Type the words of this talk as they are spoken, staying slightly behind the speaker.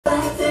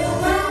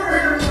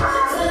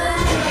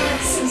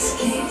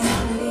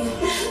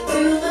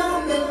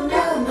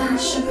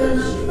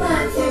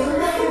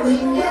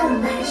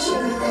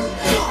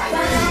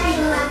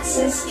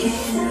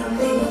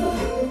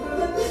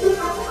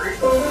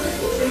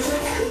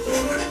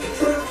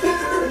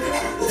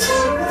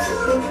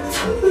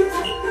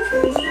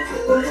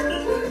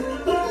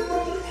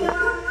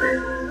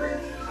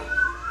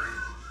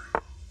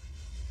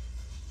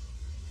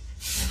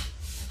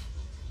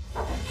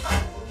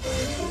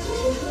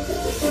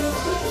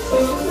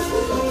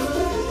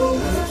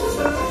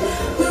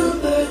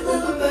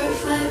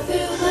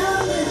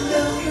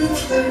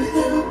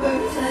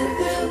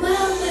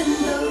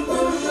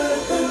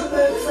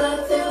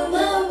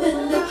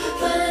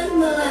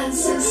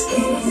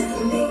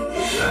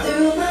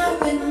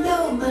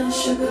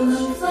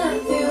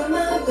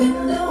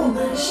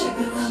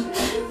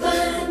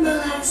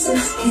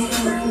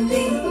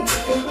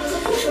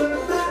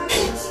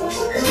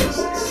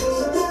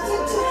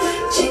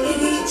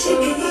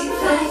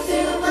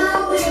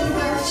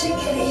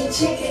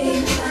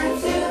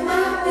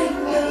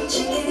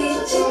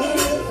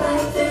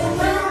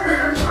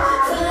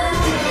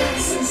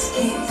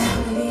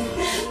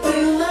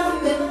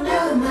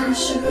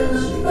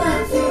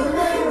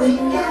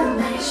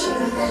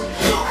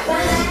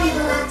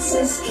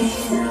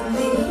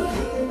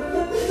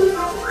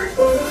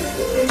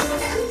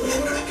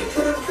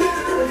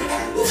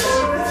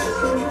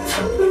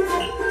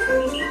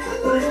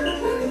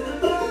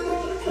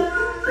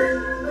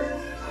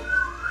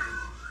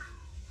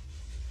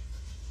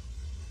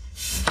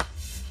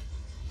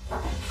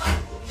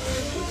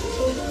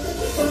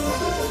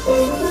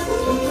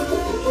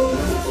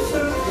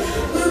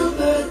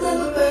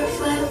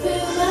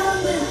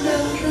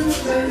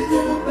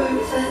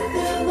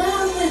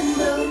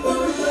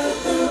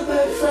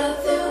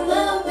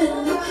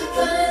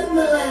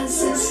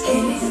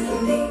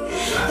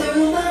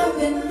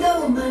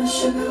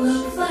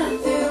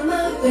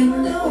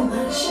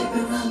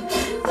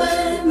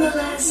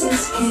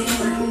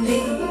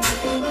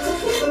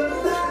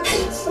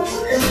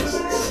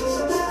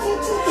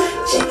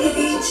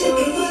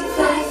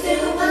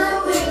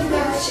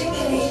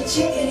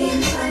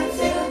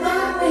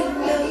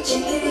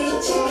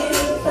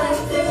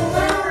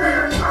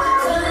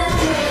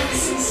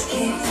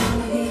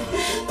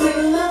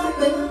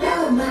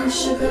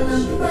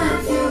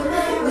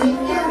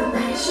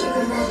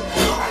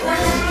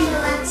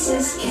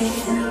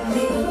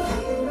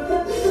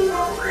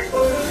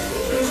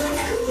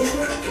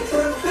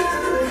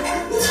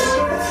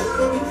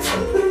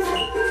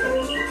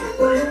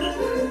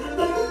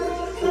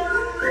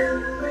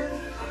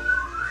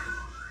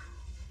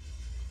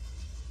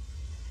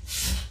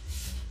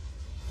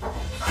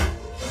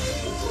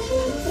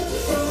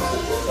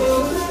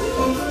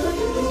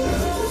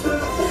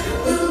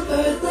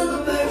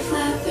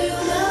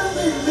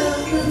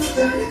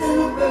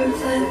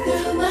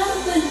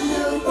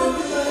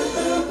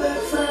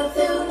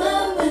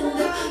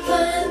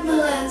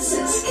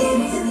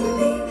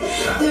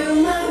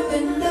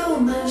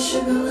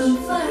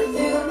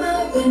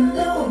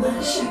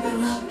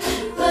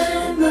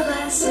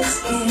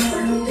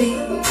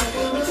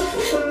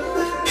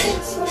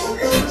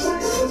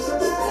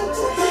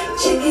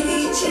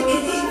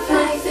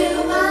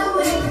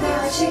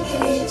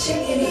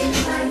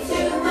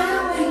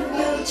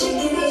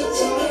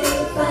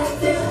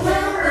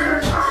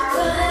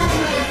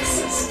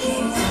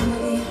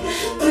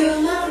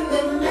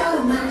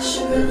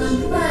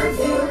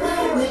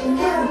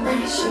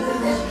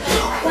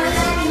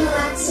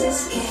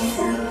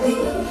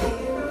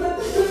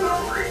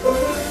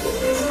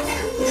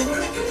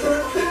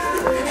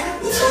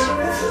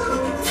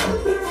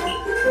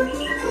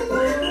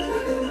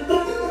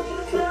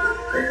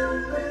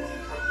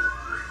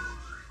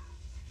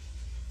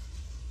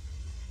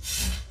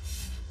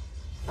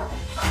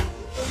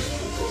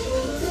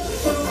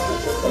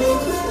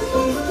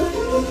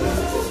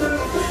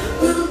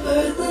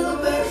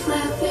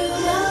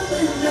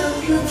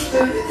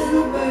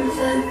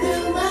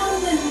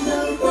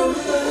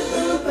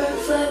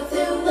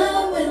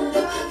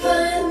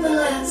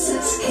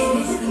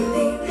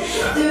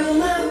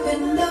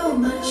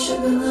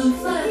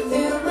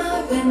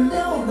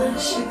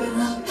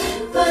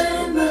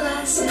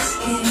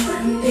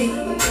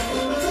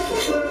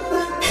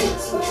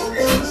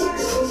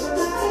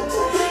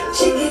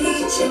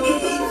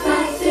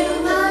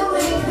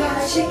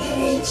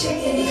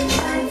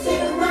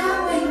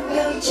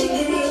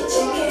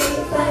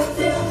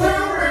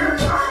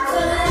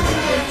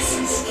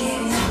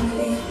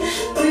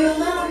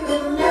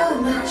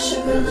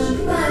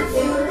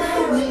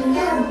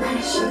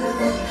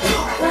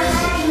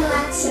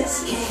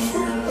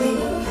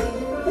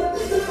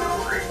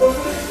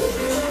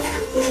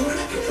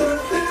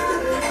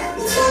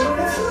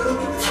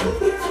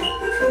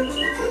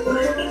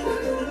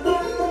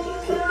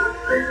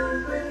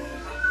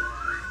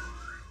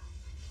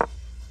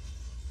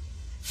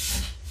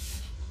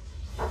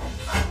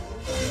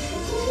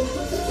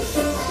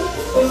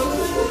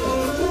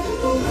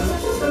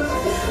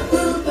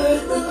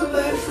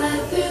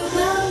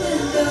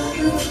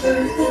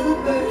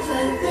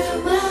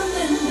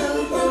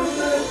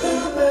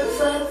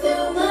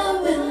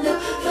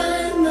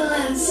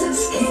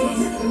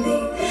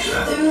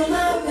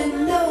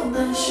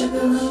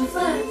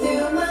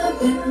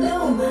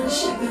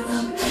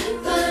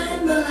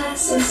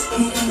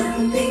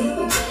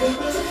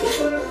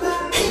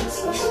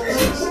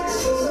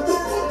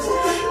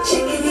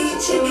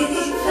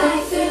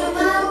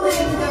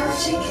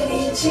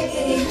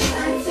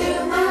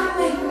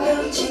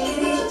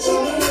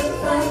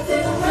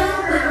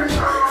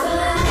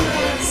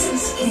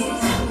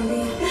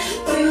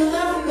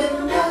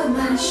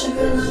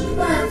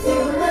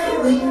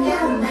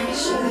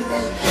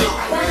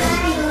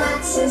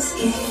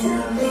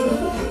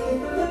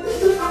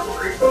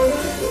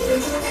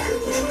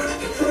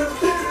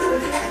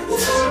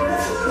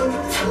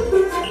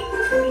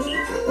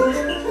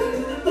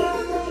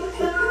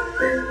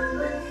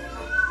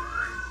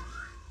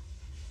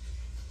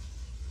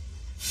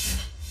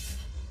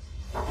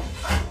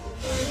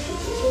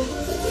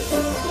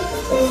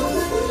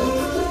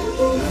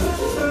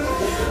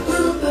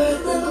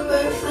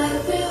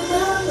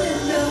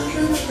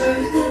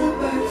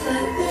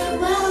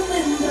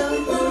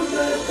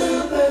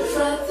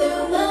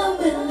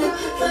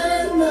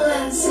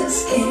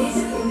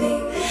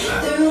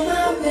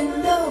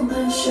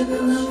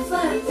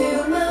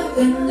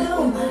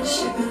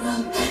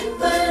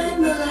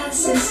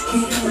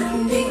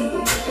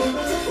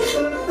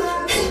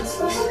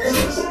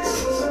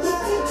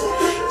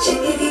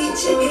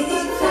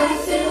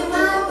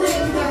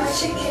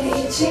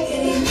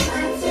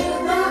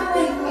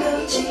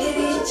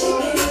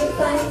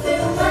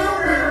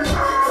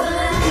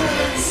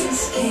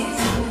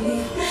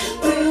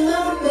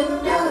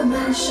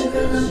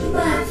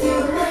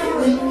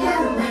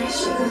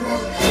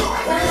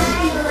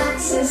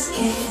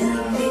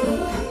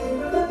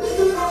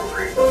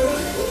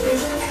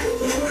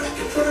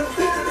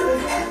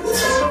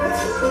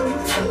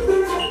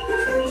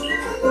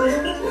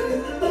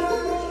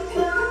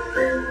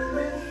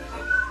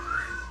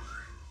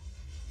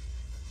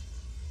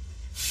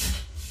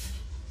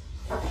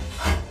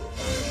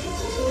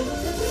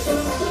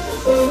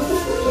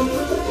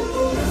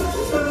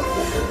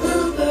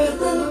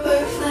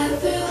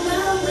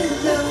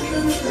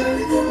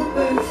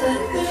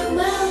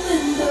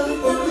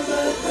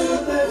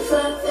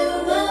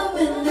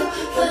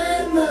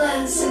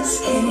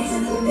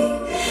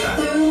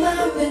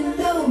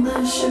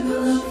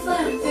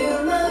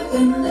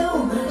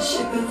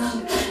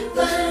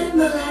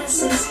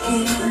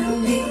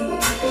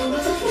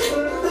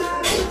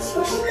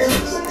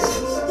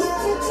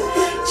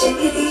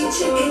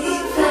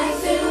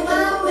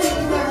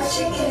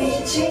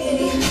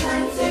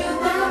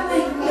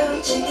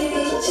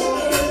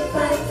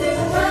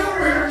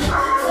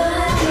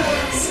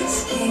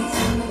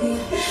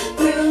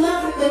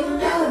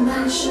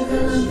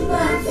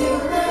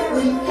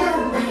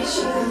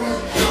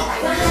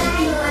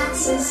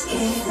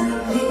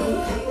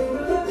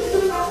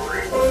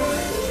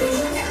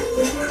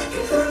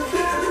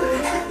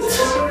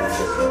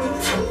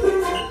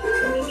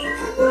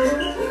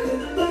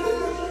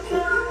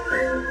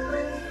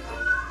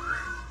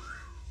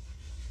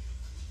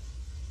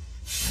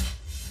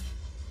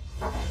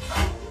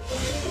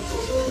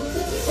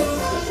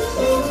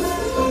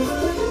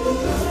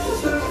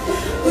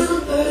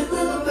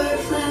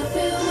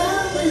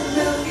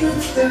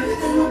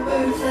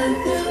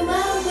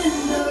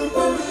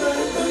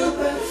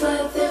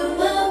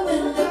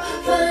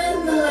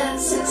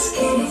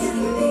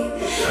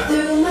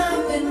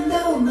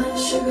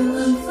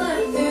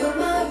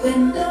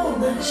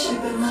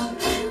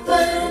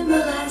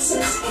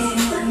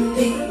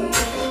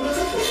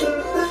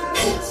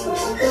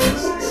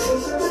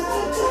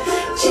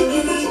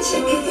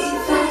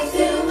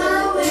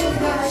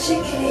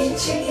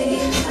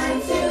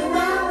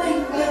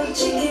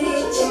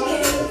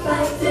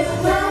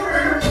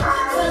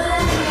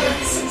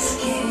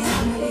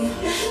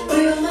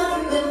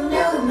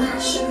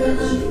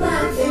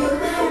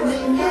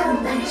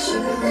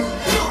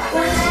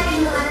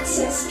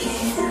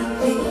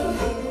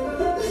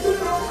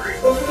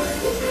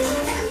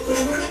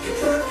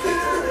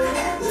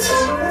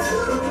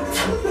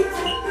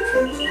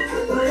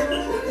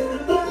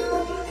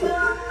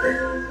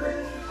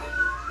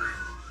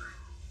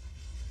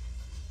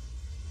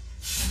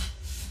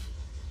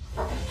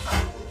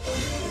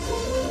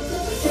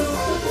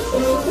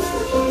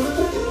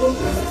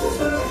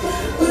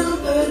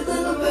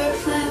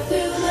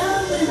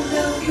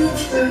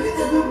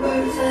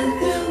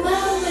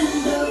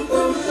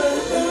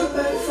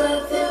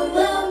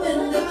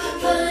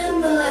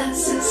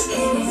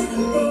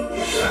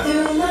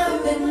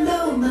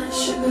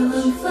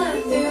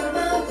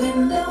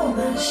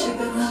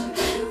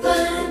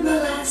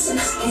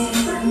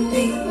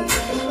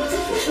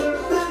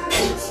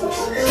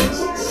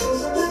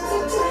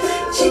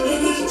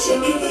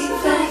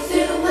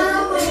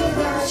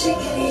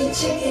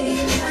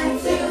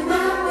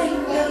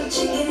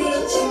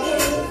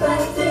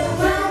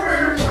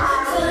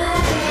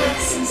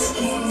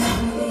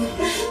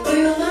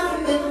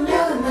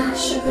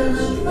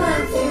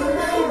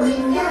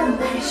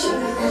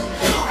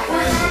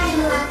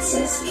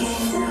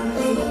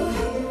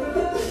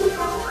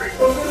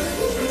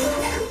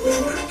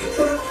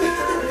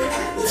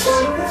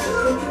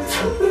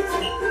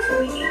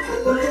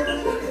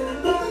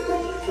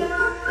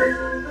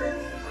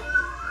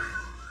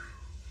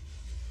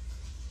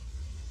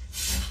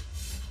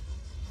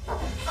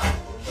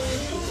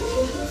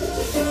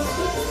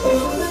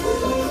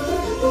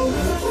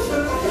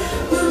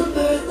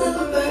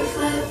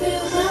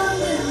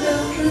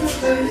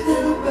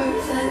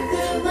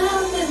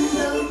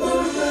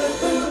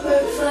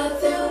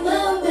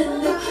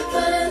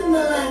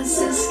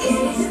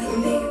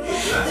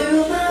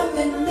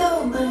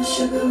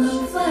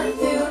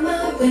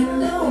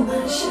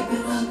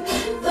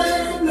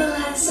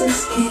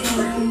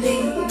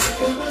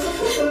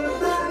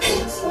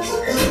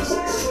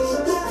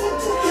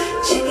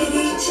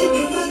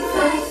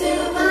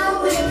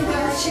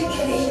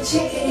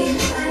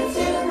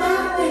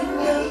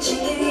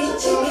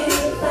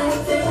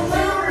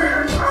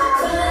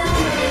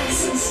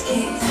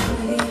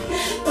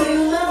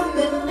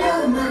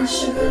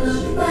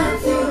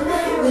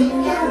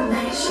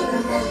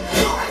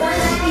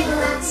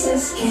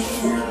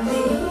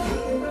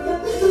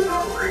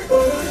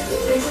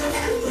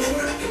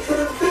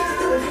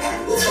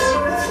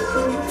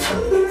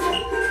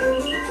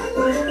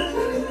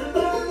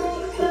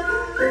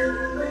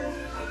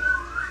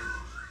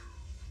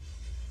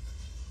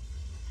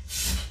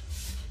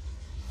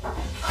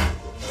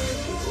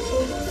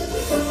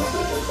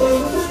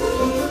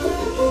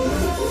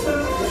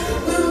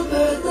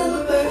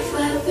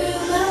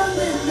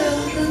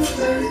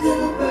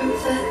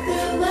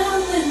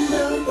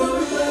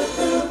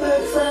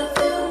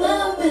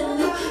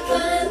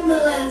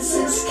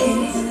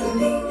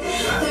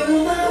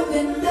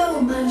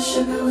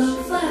sugar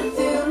lump, fly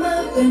through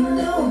my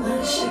window,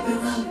 my sugar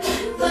lump,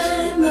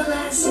 find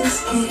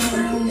molasses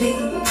candy.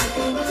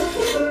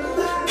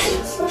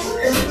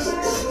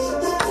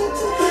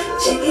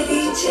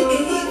 Chickadee,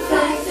 chickadee,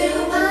 fly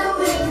through my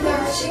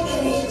window,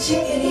 chickadee,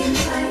 chickadee,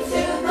 fly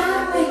through my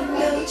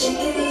window,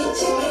 chickadee,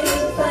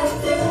 chickadee, fly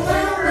through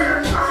my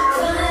window,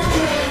 find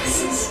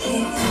molasses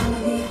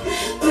candy.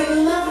 Through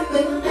my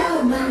window,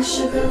 my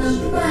sugar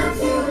lump, fly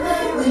through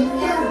my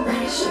window,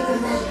 my sugar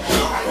lump,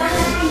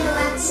 find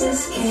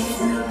molasses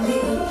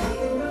candy.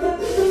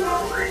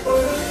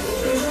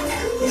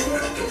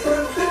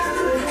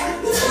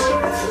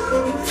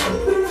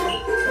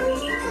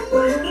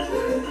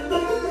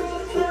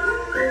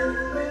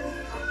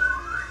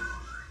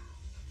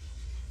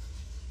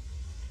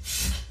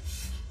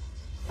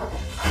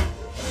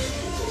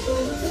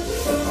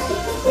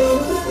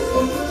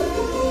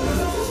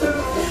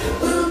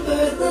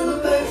 Little bird,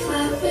 fly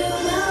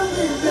through my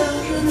window,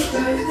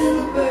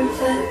 little bird,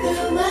 fly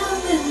through my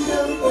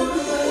window,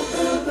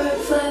 little bird,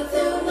 fly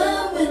through my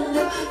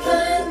window,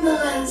 find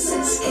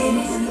molasses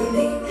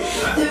candy.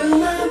 Through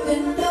my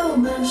window,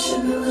 my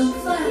sugar lump,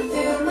 fly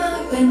through my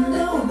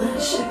window, my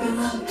sugar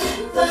lump,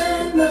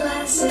 find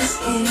molasses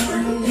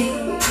candy.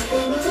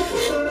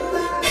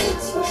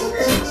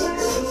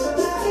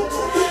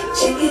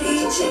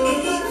 Chickadee,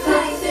 chickadee,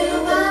 fly through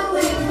my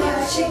window,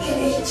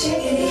 chickadee,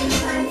 chickadee,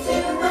 fly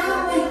through my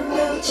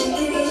window,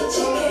 chickadee,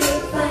 chickadee,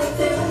 fly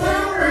through my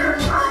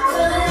window,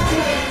 find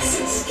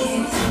molasses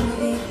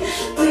candy.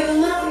 Through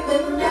my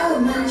window,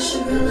 my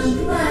sugar lump,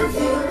 fly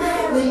through my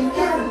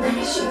window, my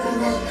sugar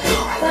lump,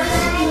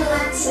 find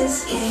molasses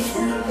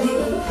candy.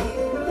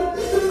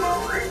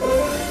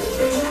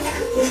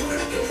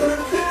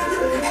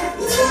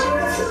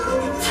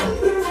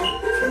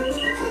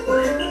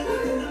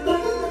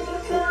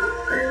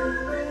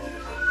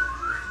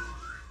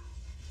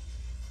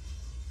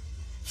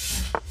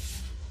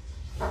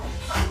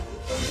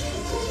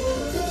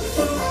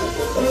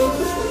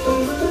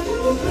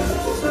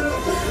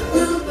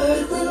 Little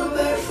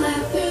bird, fly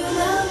through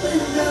my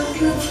window,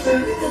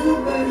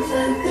 little bird,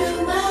 fly through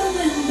my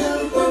window,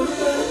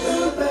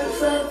 little bird,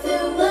 fly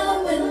through my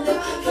window,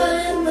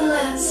 find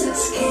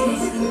molasses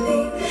candy.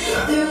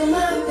 Through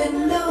my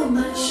window,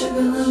 my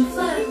sugar lump,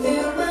 fly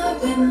through my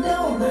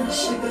window, my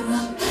sugar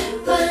lump,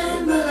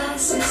 find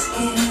molasses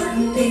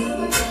candy.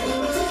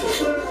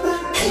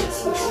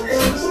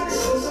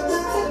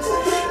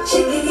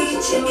 Chickadee,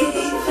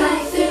 chickadee, fly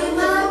through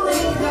my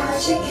window,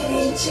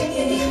 chickadee,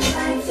 chickadee,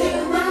 fly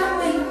through my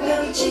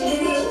window,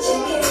 chickadee,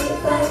 chickadee,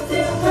 fly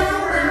through my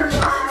window,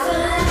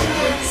 find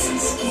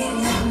molasses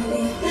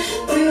candy.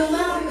 Through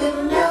my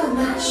window,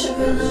 my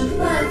sugar lump,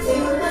 fly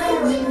through my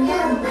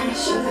window, my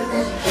sugar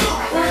lump,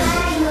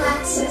 find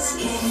molasses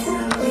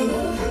candy.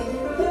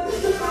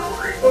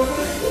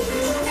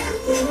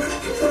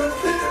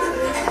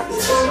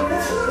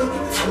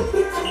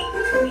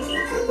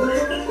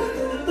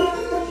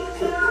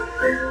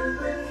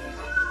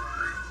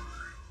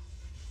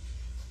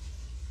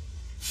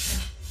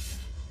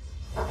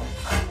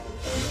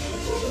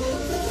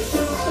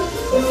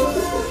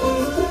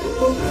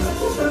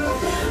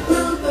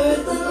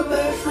 Little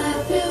bird, fly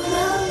through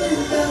my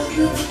window,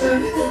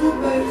 little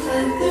bird,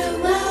 fly through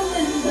my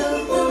window,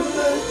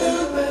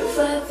 little bird,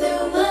 fly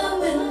through my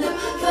window,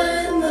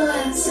 find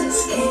molasses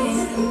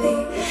candy.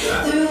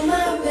 Through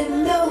my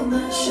window,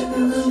 my sugar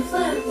lump,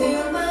 fly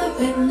through my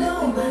window,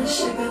 my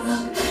sugar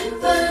lump,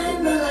 find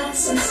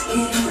molasses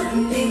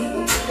candy.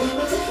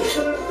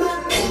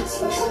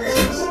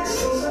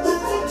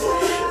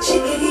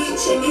 Chickadee,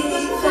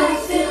 chickadee, fly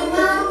through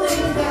my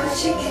window,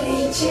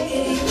 chickadee,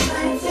 chickadee,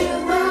 fly through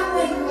my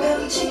window,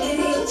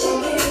 chickadee,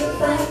 chickadee,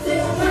 fly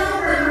through my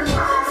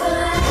window,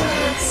 find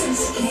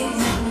molasses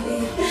candy.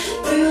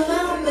 Through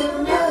my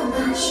window,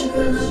 my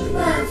sugar lump,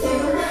 fly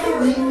through my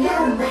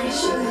window, my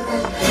sugar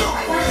lump,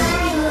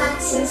 find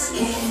molasses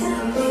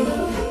candy.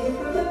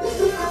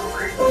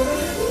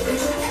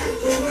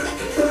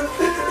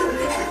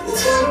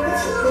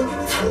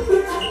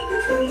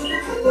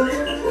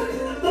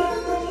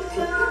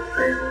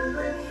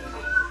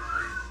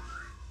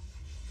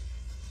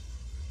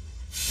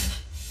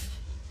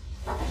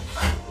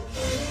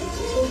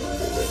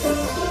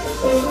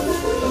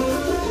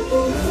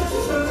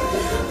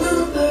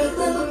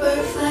 Little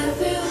bird, fly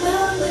through my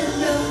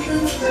window,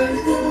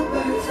 little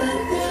bird, fly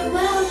through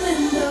my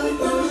window,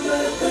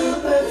 little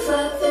bird,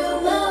 fly through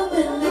my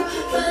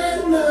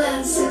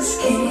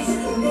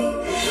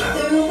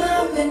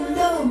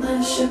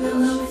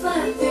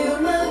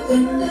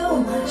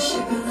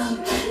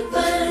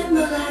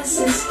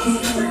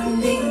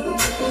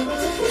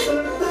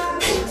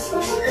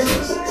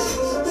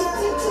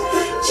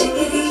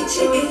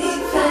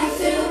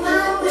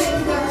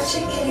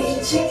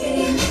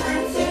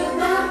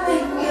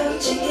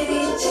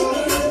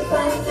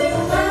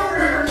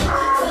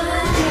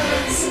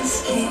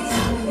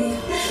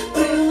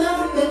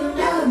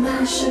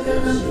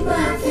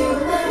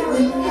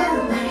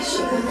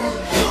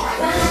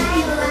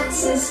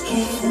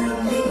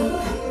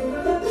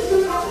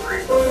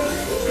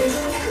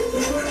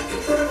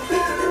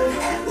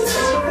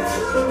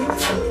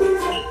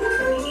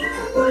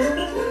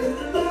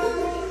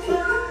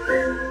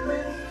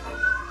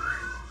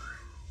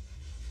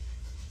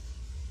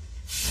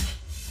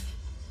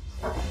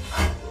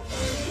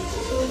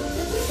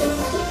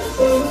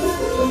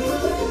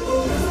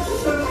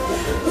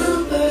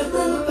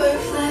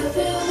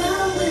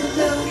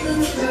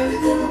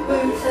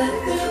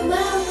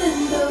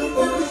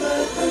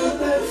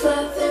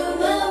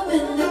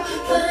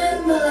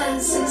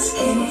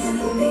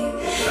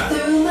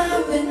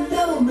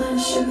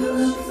sugar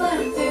lump,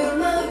 fly through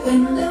my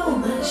window,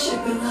 my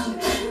sugar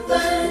lump,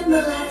 find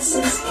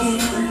molasses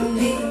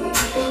candy.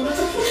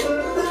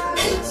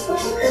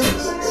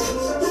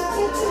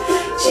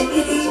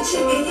 Chickadee,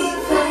 chickadee,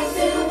 fly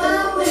through my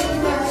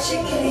window,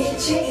 chickadee,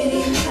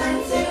 chickadee, fly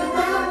through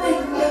my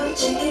window,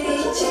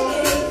 chickadee,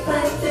 chickadee,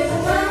 fly through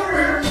my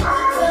window,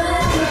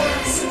 find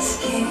molasses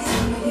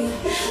candy.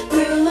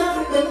 Through my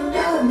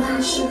window,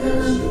 my sugar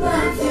lump,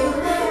 fly through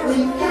my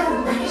window,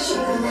 my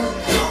sugar lump,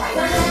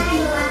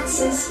 find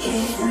molasses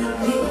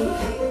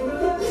candy.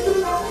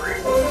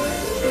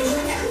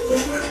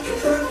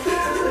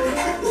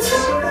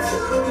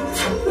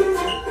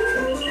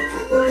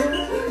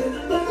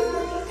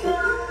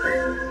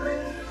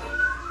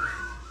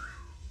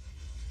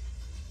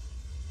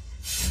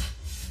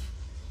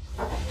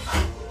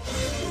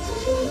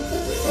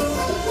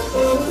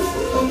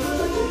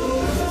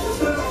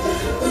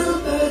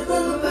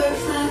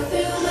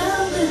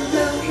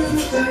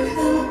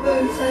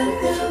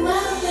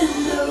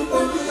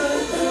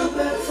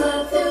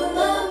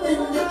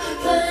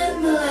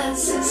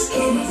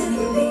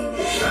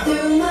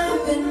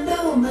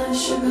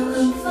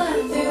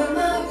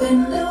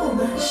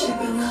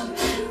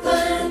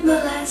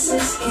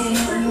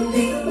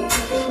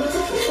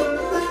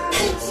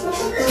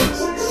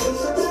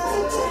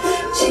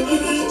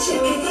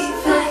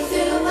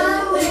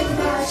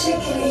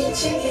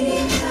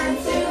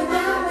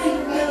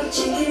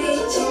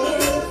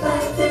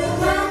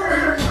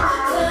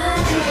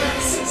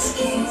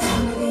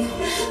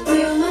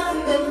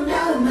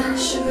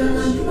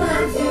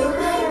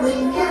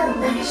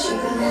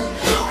 Sugar lump,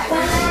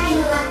 find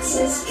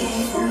molasses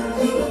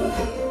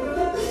candy.